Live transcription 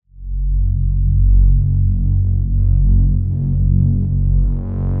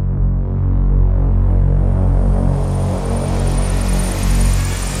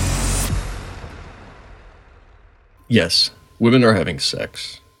Yes, women are having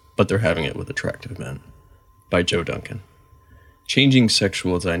sex, but they're having it with attractive men. By Joe Duncan. Changing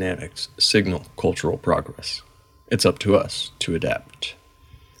sexual dynamics signal cultural progress. It's up to us to adapt.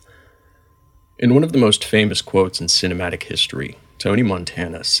 In one of the most famous quotes in cinematic history, Tony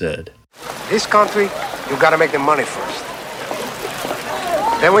Montana said, This country, you gotta make the money first.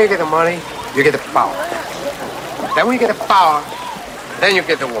 Then when you get the money, you get the power. Then when you get the power, then you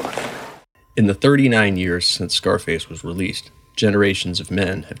get the woman. In the 39 years since Scarface was released, generations of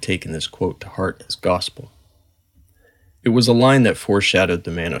men have taken this quote to heart as gospel. It was a line that foreshadowed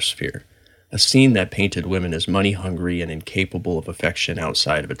the manosphere, a scene that painted women as money-hungry and incapable of affection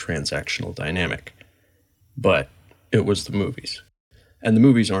outside of a transactional dynamic. But it was the movies. And the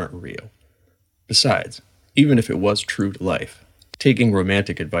movies aren't real. Besides, even if it was true to life, taking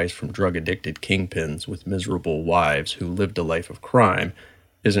romantic advice from drug-addicted kingpins with miserable wives who lived a life of crime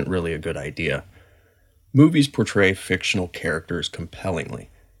isn't really a good idea. Movies portray fictional characters compellingly.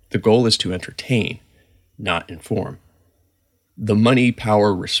 The goal is to entertain, not inform. The money,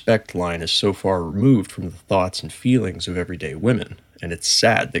 power, respect line is so far removed from the thoughts and feelings of everyday women, and it's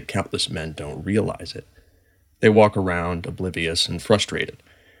sad that countless men don't realize it. They walk around oblivious and frustrated.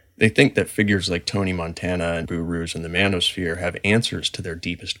 They think that figures like Tony Montana and gurus in the manosphere have answers to their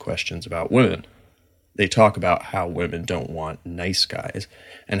deepest questions about women. They talk about how women don't want nice guys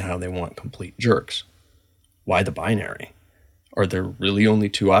and how they want complete jerks. Why the binary? Are there really only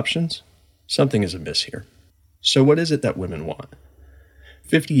two options? Something is amiss here. So what is it that women want?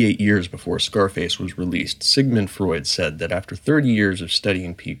 58 years before Scarface was released, Sigmund Freud said that after 30 years of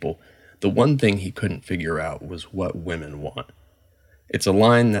studying people, the one thing he couldn't figure out was what women want. It's a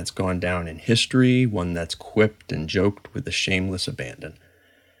line that's gone down in history, one that's quipped and joked with a shameless abandon.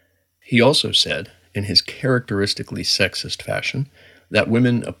 He also said, in his characteristically sexist fashion, that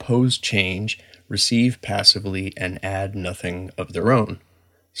women oppose change, receive passively, and add nothing of their own.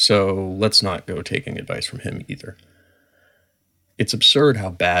 So let's not go taking advice from him either. It's absurd how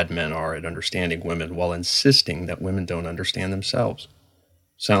bad men are at understanding women while insisting that women don't understand themselves.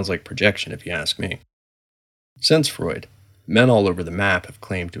 Sounds like projection if you ask me. Since Freud, men all over the map have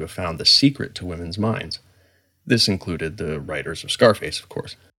claimed to have found the secret to women's minds. This included the writers of Scarface, of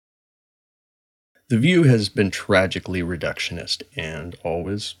course. The view has been tragically reductionist and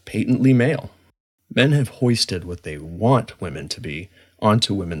always patently male. Men have hoisted what they want women to be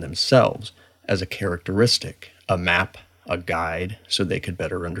onto women themselves as a characteristic, a map, a guide, so they could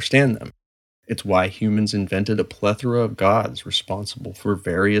better understand them. It's why humans invented a plethora of gods responsible for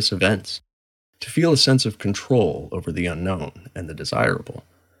various events, to feel a sense of control over the unknown and the desirable.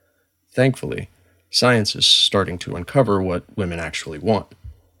 Thankfully, science is starting to uncover what women actually want.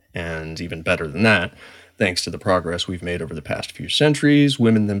 And even better than that, thanks to the progress we've made over the past few centuries,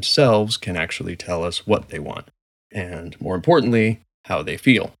 women themselves can actually tell us what they want, and more importantly, how they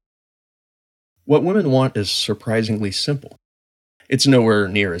feel. What women want is surprisingly simple. It's nowhere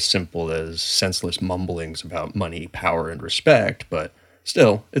near as simple as senseless mumblings about money, power, and respect, but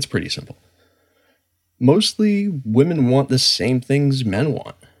still, it's pretty simple. Mostly, women want the same things men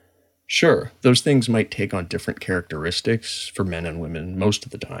want. Sure, those things might take on different characteristics for men and women most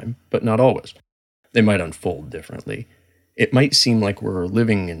of the time, but not always. They might unfold differently. It might seem like we're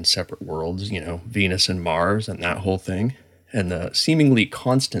living in separate worlds, Venus and Mars and that whole thing. And the seemingly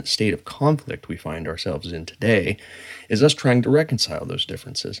constant state of conflict we find ourselves in today is us trying to reconcile those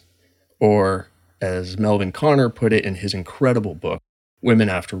differences. Or, as Melvin Konner put it in his incredible book, Women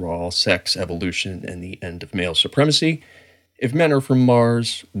After All, Sex, Evolution, and the End of Male Supremacy, if men are from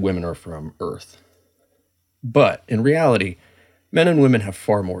Mars, women are from Earth. But, in reality, men and women have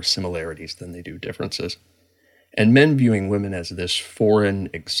far more similarities than they do differences. And men viewing women as this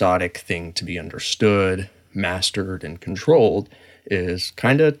foreign, exotic thing to be understood, mastered, and controlled is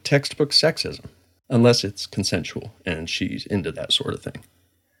kinda textbook sexism, unless it's consensual and she's into that sort of thing.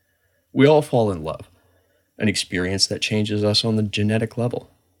 We all fall in love, an experience that changes us on the genetic level.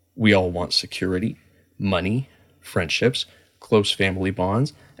 We all want security, money, friendships, close family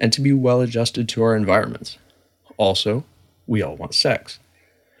bonds, and to be well adjusted to our environments. Also, we all want sex.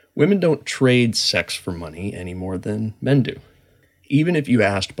 Women don't trade sex for money any more than men do. Even if you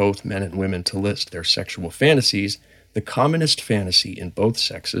asked both men and women to list their sexual fantasies, the commonest fantasy in both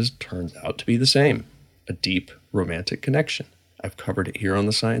sexes turns out to be the same: a deep, romantic connection. I've covered it here on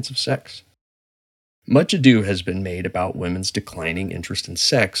The Science of Sex. Much ado has been made about women's declining interest in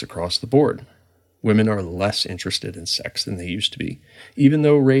sex across the board. Women are less interested in sex than they used to be, even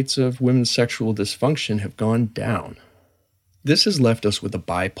though rates of women's sexual dysfunction have gone down. This has left us with a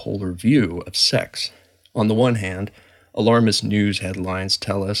bipolar view of sex. On the one hand, Alarmist news headlines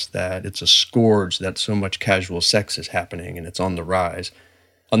tell us that it's a scourge that so much casual sex is happening and it's on the rise.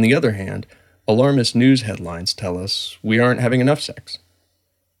 On the other hand, alarmist news headlines tell us we aren't having enough sex.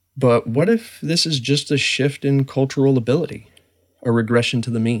 But what if this is just a shift in cultural ability, a regression to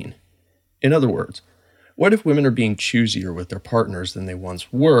the mean? In other words, what if women are being choosier with their partners than they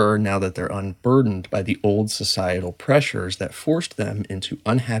once were now that they're unburdened by the old societal pressures that forced them into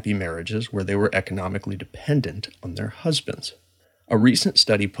unhappy marriages where they were economically dependent on their husbands? A recent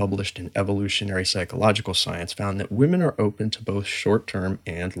study published in Evolutionary Psychological Science found that women are open to both short-term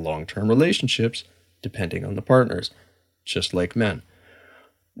and long-term relationships, depending on the partners, just like men.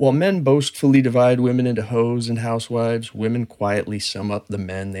 While men boastfully divide women into hoes and housewives, women quietly sum up the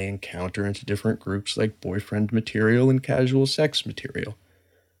men they encounter into different groups like boyfriend material and casual sex material.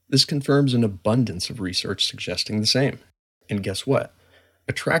 This confirms an abundance of research suggesting the same. And guess what?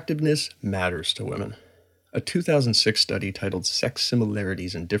 Attractiveness matters to women. A 2006 study titled Sex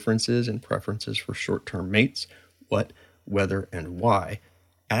Similarities and Differences in Preferences for Short-Term Mates, What, Whether, and Why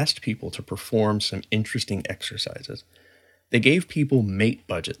asked people to perform some interesting exercises. They gave people mate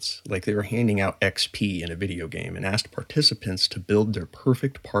budgets, like they were handing out XP in a video game, and asked participants to build their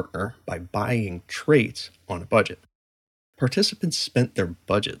perfect partner by buying traits on a budget. Participants spent their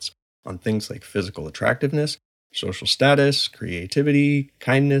budgets on things like physical attractiveness, social status, creativity,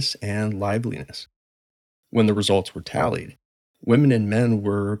 kindness, and liveliness. When the results were tallied, women and men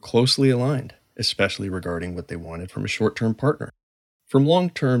were closely aligned, especially regarding what they wanted from a short-term partner. From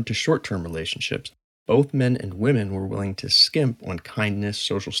long-term to short-term relationships, both men and women were willing to skimp on kindness,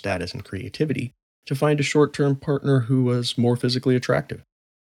 social status, and creativity to find a short-term partner who was more physically attractive.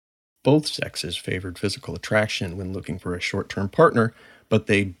 Both sexes favored physical attraction when looking for a short-term partner, but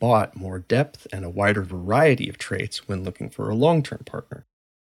they bought more depth and a wider variety of traits when looking for a long-term partner.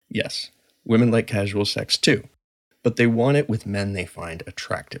 Yes, women like casual sex too, but they want it with men they find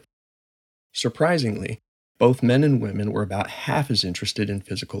attractive. Surprisingly, both men and women were about half as interested in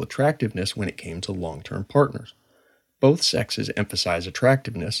physical attractiveness when it came to long-term partners. Both sexes emphasize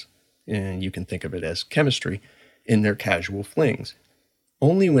attractiveness, and you can think of it as chemistry, in their casual flings.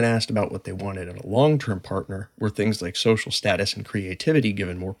 Only when asked about what they wanted in a long-term partner were things like social status and creativity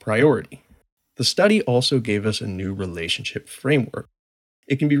given more priority. The study also gave us a new relationship framework.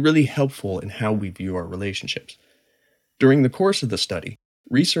 It can be really helpful in how we view our relationships. During the course of the study,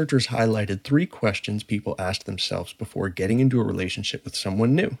 researchers highlighted 3 questions people asked themselves before getting into a relationship with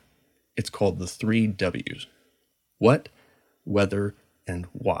someone new. It's called the 3 W's. What, whether, and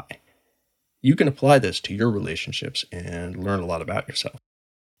why. You can apply this to your relationships and learn a lot about yourself.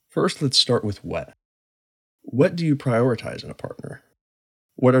 First, let's start with what. What do you prioritize in a partner?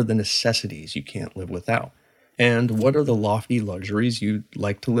 What are the necessities you can't live without? And what are the lofty luxuries you'd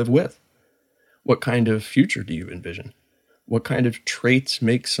like to live with? What kind of future do you envision? What kind of traits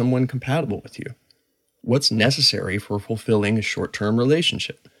make someone compatible with you? What's necessary for fulfilling a short-term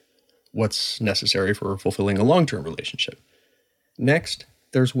relationship? What's necessary for fulfilling a long-term relationship? Next,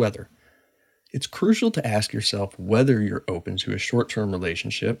 there's whether. It's crucial to ask yourself whether you're open to a short-term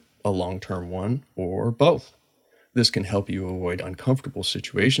relationship, a long-term one, or both. This can help you avoid uncomfortable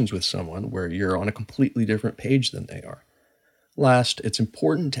situations with someone where you're on a completely different page than they are. Last, it's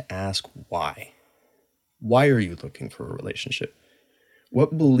important to ask why. Why are you looking for a relationship?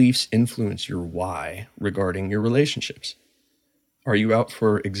 What beliefs influence your why regarding your relationships? Are you out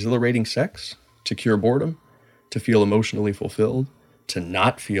for exhilarating sex? To cure boredom? To feel emotionally fulfilled? To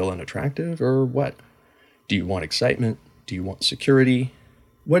not feel unattractive? Or what? Do you want excitement? Do you want security?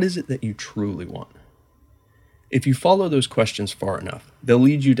 What is it that you truly want? If you follow those questions far enough, they'll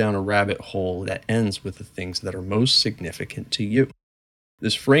lead you down a rabbit hole that ends with the things that are most significant to you.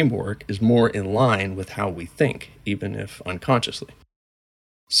 This framework is more in line with how we think, even if unconsciously.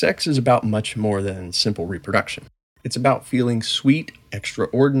 Sex is about much more than simple reproduction. It's about feeling sweet,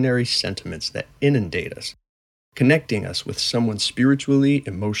 extraordinary sentiments that inundate us, connecting us with someone spiritually,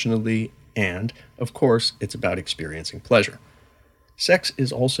 emotionally, and, of course, it's about experiencing pleasure. Sex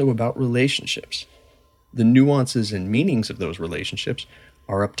is also about relationships. The nuances and meanings of those relationships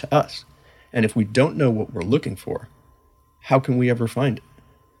are up to us, and if we don't know what we're looking for, how can we ever find it?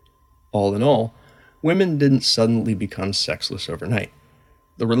 All in all, women didn't suddenly become sexless overnight.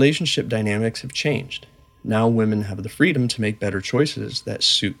 The relationship dynamics have changed. Now women have the freedom to make better choices that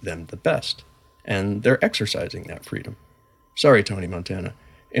suit them the best, and they're exercising that freedom. Sorry, Tony Montana.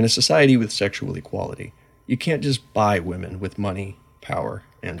 In a society with sexual equality, you can't just buy women with money, power,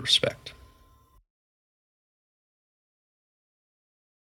 and respect.